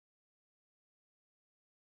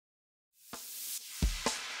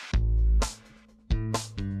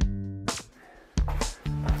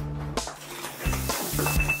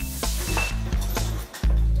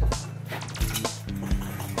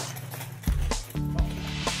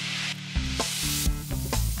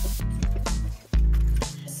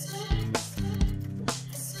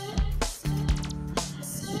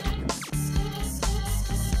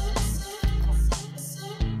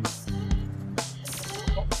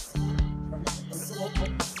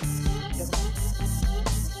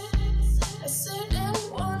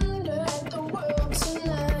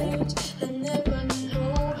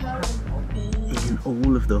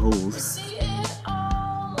all of the holes.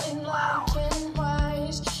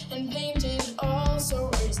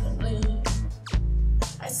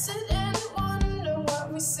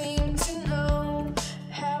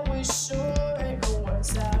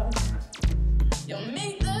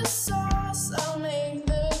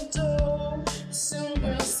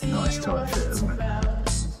 Nice tight fit, isn't it?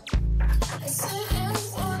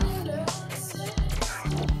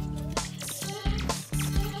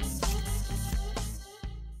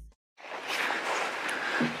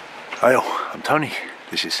 Hi, I'm Tony.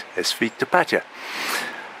 This is SV Tapatya.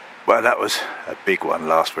 Well, that was a big one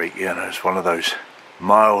last week. You know, it's one of those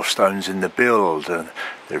milestones in the build, and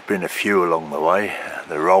there have been a few along the way.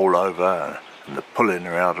 The rollover and the pulling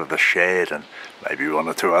her out of the shed, and maybe one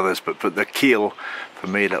or two others. But the keel, for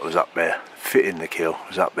me, that was up there. Fitting the keel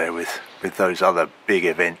was up there with those other big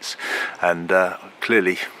events. And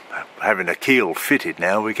clearly, having a keel fitted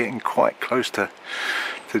now, we're getting quite close to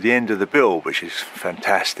the end of the build, which is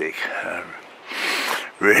fantastic.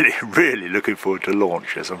 Really looking forward to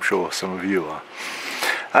launch, as I'm sure some of you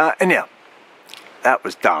are. Anyhow, that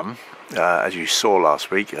was done. As you saw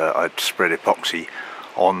last week, I'd spread epoxy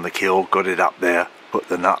on the keel, got it up there, put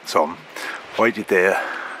the nuts on, waited there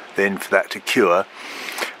then for that to cure,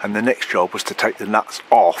 and the next job was to take the nuts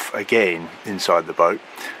off again inside the boat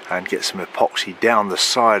and get some epoxy down the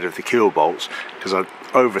side of the keel bolts, because I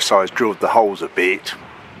oversized drilled the holes a bit,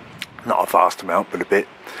 not a vast amount but a bit,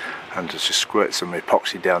 and just squirt some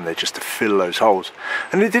epoxy down there just to fill those holes.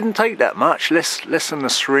 And it didn't take that much, less than a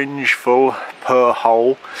syringe full per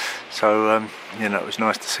hole. So you know, it was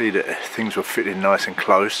nice to see that things were fitting nice and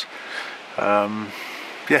close.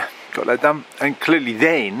 Yeah, got that done, and clearly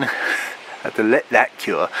then had to let that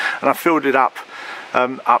cure, and I filled it up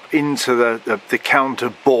up into the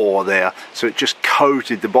counter bore there, so it just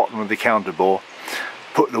coated the bottom of the counter bore.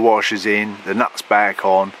 Put the washers in, the nuts back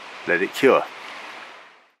on, let it cure.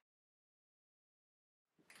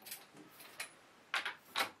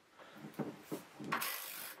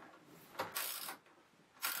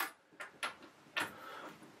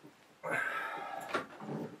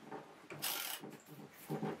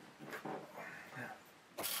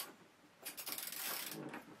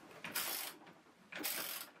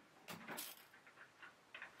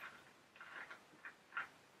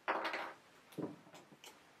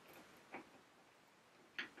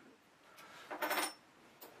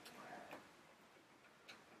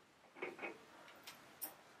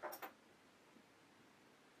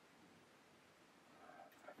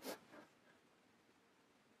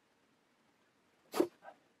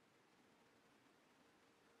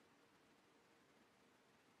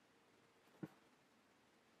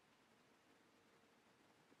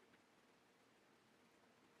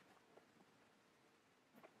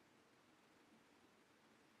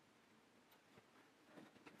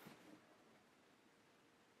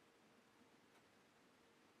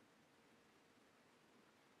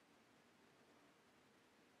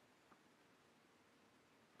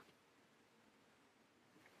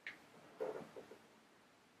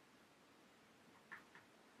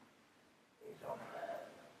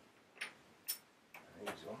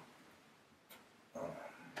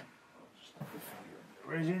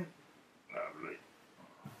 Resin, lovely.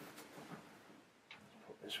 Let's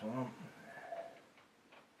put this one on.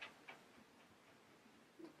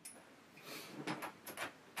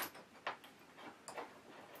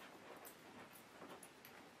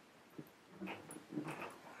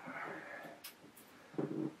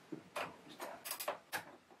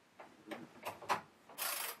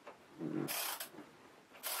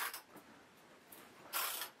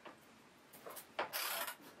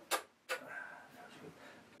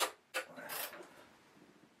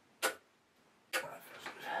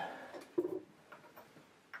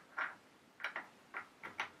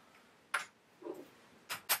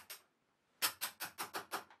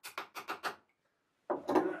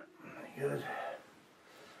 Good.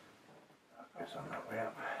 That goes on that way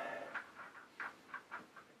up.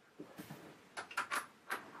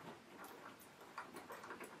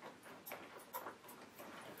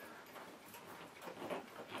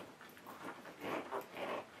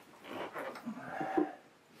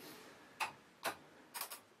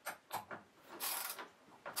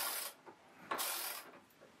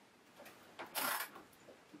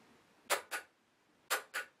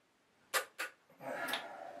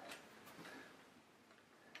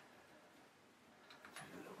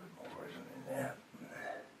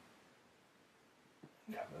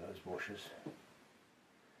 Cover those washers.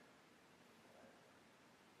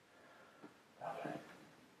 Lovely.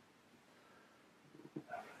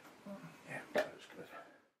 Lovely. Yeah, that was good.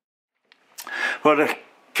 Well,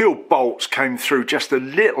 keel bolts came through just a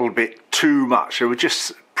little bit too much. They were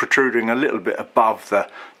just protruding a little bit above the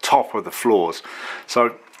top of the floors,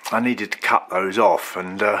 so I needed to cut those off,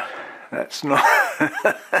 and that's not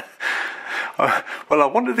well, I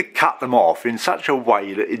wanted to cut them off in such a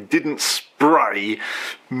way that it didn't spray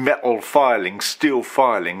metal filings, steel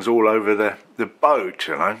filings all over the boat,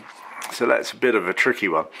 you know. So that's a bit of a tricky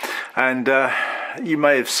one. And you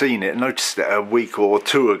may have seen it, noticed it a week or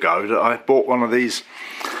two ago, that I bought one of these,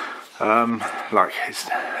 like it's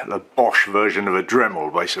the Bosch version of a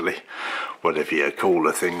Dremel, basically, whatever you call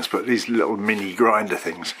the things, but these little mini grinder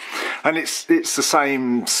things. And it's the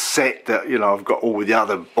same set that, you know, I've got all the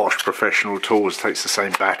other Bosch professional tools, takes the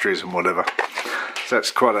same batteries and whatever. So that's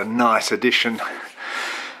quite a nice addition.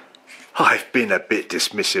 I've been a bit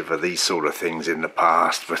dismissive of these sort of things in the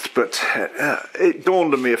past, but it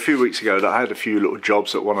dawned on me a few weeks ago that I had a few little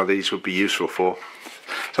jobs that one of these would be useful for.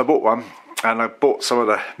 So I bought one, and I bought some of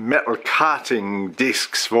the metal cutting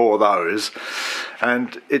discs for those,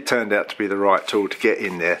 and it turned out to be the right tool to get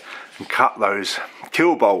in there and cut those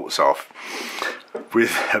keel bolts off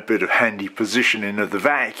with a bit of handy positioning of the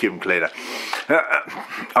vacuum cleaner.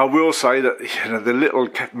 I will say that, you know, the little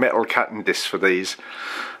metal cutting discs for these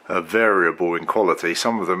are variable in quality.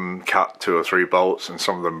 Some of them cut 2 or 3 bolts, and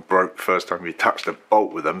some of them broke the first time you touched a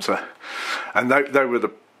bolt with them. So, and they were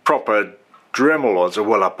the proper Dremel ones.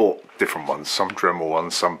 Well, I bought different ones, some Dremel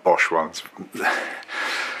ones, some Bosch ones.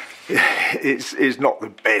 It's not the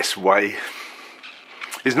best way.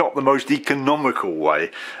 It's not the most economical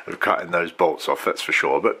way of cutting those bolts off, that's for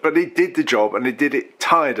sure. But it did the job, and it did it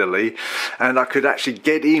tidily, and I could actually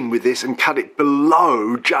get in with this and cut it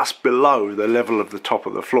below, just below the level of the top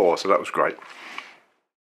of the floor, so that was great.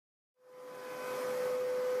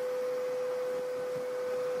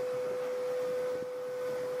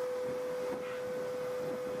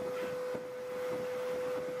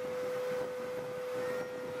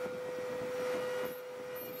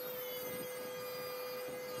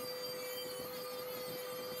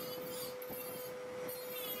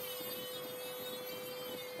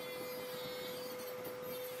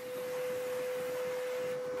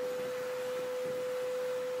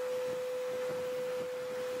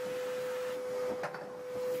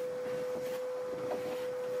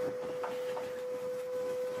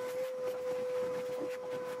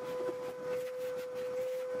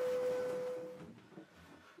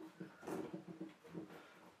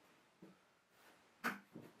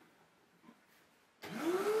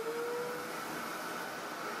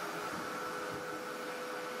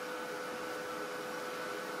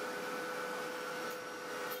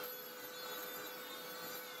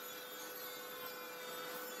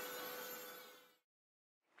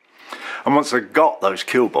 And once I got those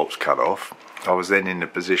keel bolts cut off, I was then in a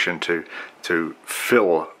position to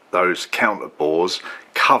fill those counter bores,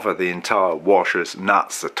 cover the entire washers,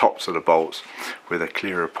 nuts, the tops of the bolts with a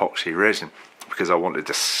clear epoxy resin, because I wanted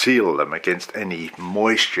to seal them against any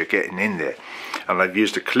moisture getting in there. And I've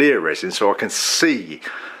used a clear resin so I can see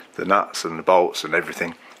the nuts and the bolts and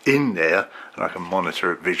everything in there, and I can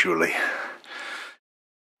monitor it visually.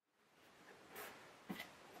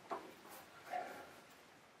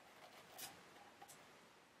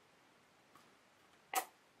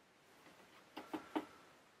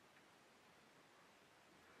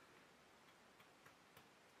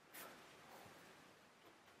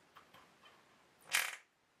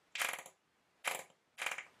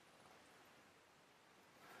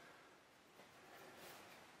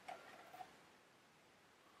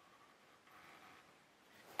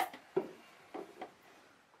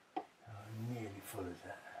 Full as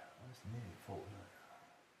that. That's nearly full, isn't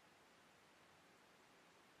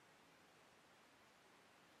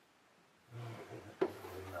it?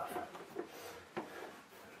 Enough.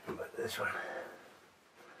 What about this one?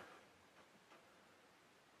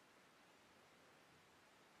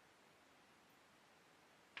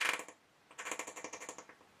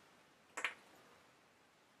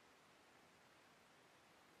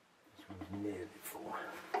 This one's nearly full.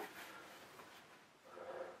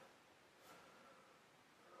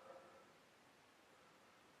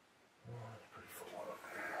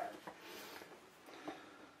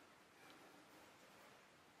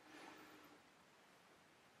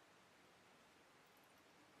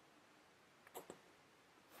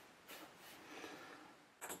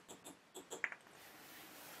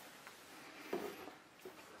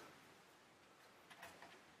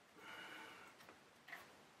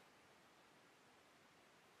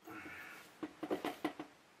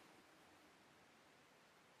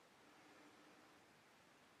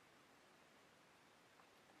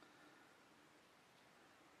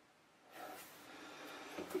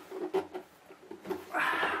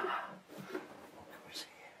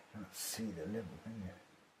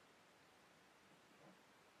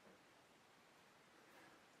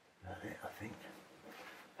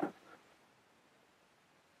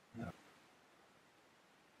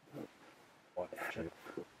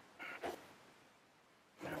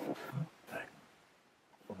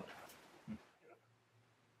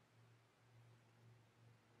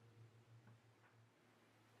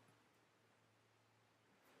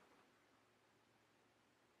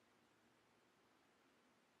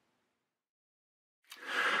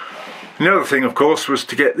 And the other thing, of course, was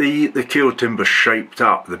to get the keel timber shaped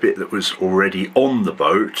up. The bit that was already on the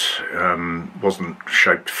boat wasn't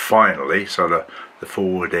shaped finally, so the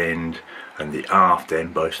forward end and the aft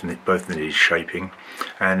end both needed shaping.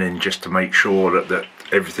 And then just to make sure that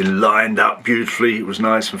everything lined up beautifully, it was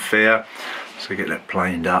nice and fair. So get that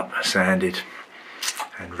planed up, sanded,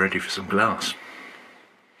 and ready for some glass.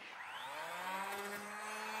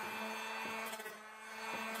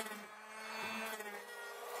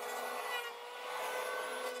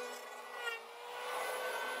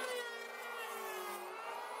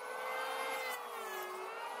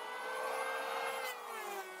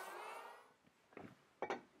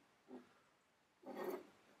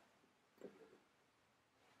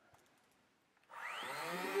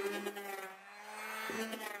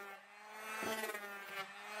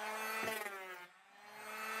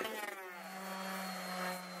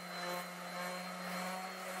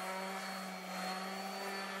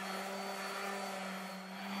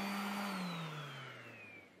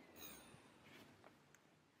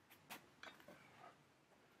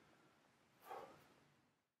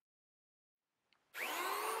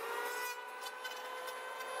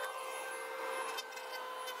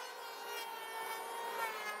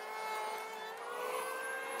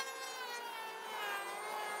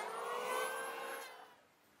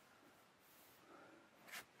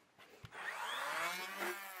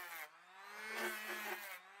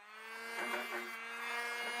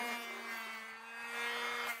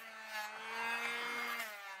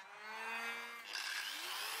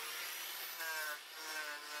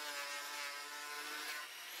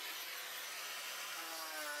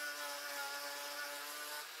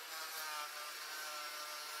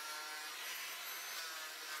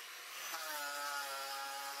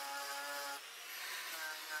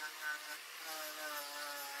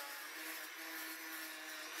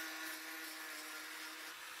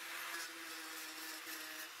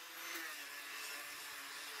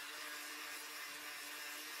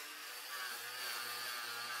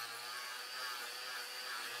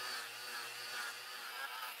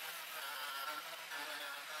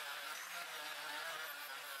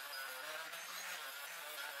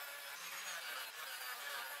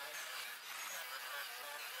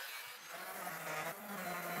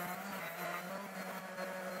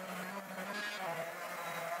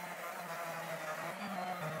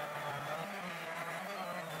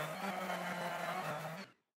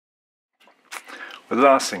 The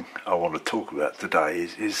last thing I want to talk about today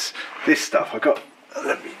is this stuff.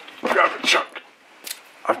 Let me grab a chunk.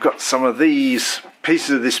 I've got some of these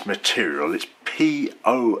pieces of this material. It's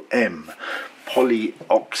POM,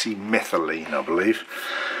 polyoxymethylene, I believe.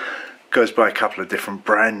 Goes by a couple of different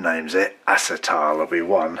brand names there. Acetal will be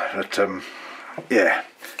one, but yeah,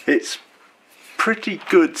 it's pretty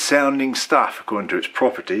good sounding stuff according to its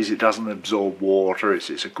properties. It doesn't absorb water.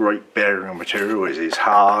 It's a great bearing material. It is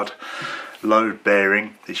hard, load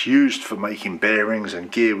bearing. It's used for making bearings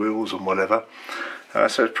and gear wheels and whatever.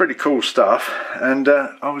 So it's pretty cool stuff, and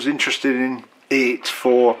I was interested in it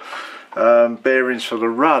for bearings for the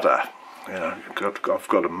rudder. You know, I've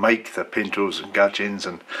got to make the pintles and gudgeons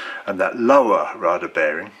and that lower rudder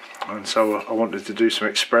bearing, and so I wanted to do some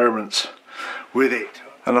experiments with it.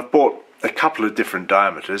 And I've bought a couple of different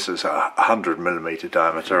diameters. There's a 100mm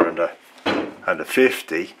diameter and a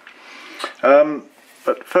 50.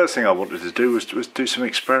 But the first thing I wanted to do was do some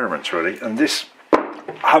experiments really, and this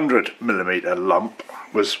 100mm lump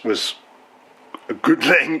was a good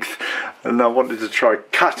length, and I wanted to try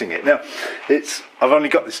cutting it. Now I've only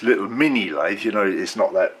got this little mini lathe, you know, it's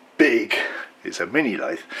not that big, it's a mini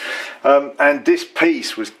lathe, and this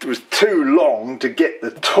piece was too long to get the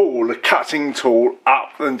cutting tool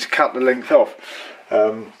up and to cut the length off,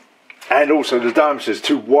 and also the diameter is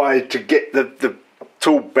too wide to get the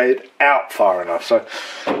tool bed out far enough, so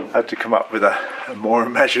I had to come up with a more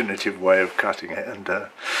imaginative way of cutting it, and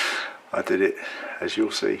I did it as you'll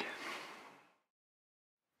see.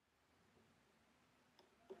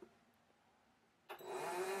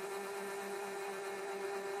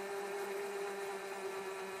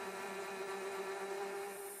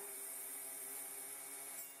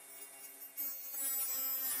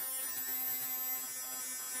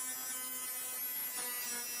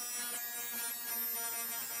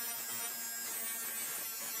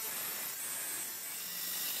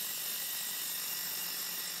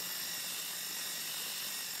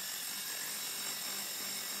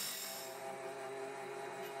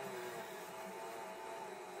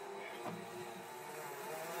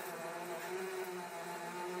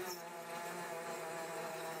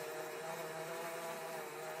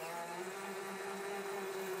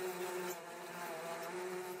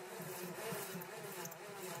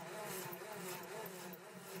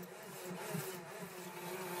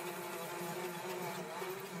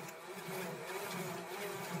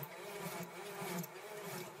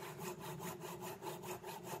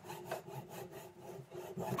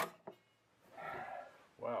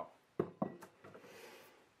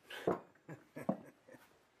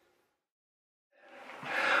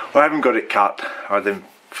 I haven't got it cut. I then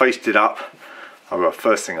faced it up. Well,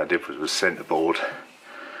 first thing I did was centerboard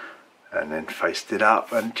and then faced it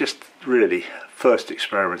up, and just really first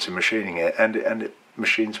experiments in machining it, and it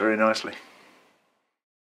machines very nicely.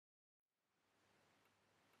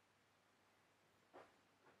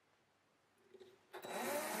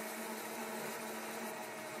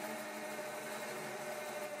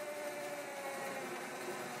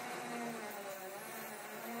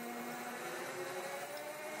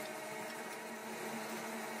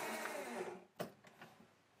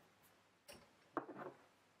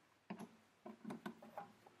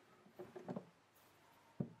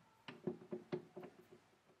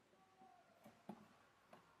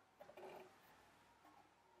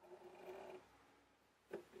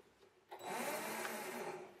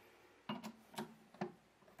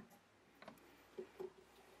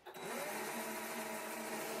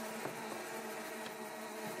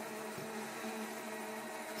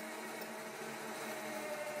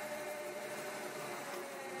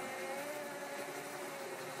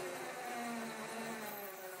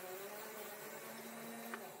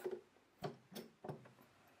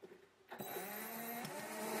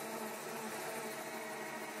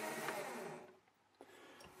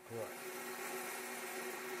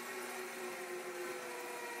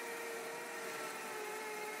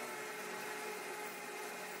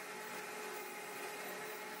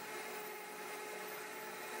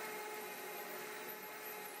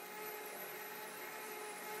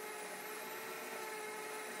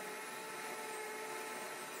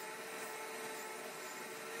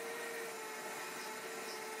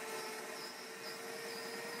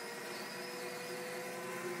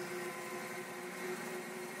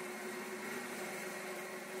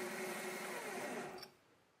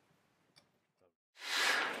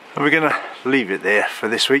 And we're going to leave it there for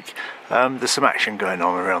this week. There's some action going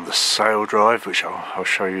on around the sail drive, which I'll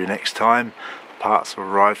show you next time. Parts have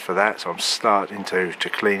arrived for that, so I'm starting to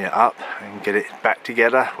clean it up and get it back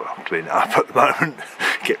together. Well, I'm cleaning it up at the moment,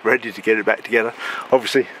 get ready to get it back together.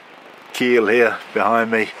 Obviously, keel here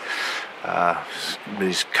behind me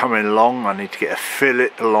is coming along. I need to get a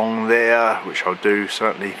fillet along there, which I'll do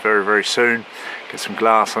certainly very, very soon. Get some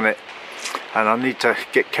glass on it. And I need to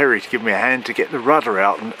get Kerry to give me a hand to get the rudder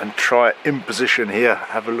out and try it in position here,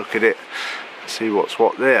 have a look at it, see what's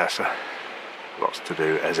what there. So lots to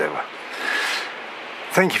do as ever.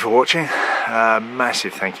 Thank you for watching.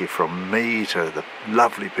 Massive thank you from me to the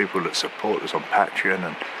lovely people that support us on Patreon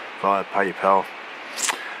and via PayPal.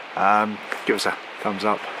 Give us a thumbs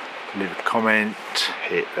up, leave a comment,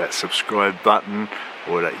 hit that subscribe button,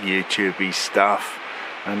 all that YouTube-y stuff,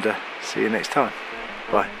 and see you next time.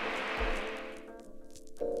 Bye.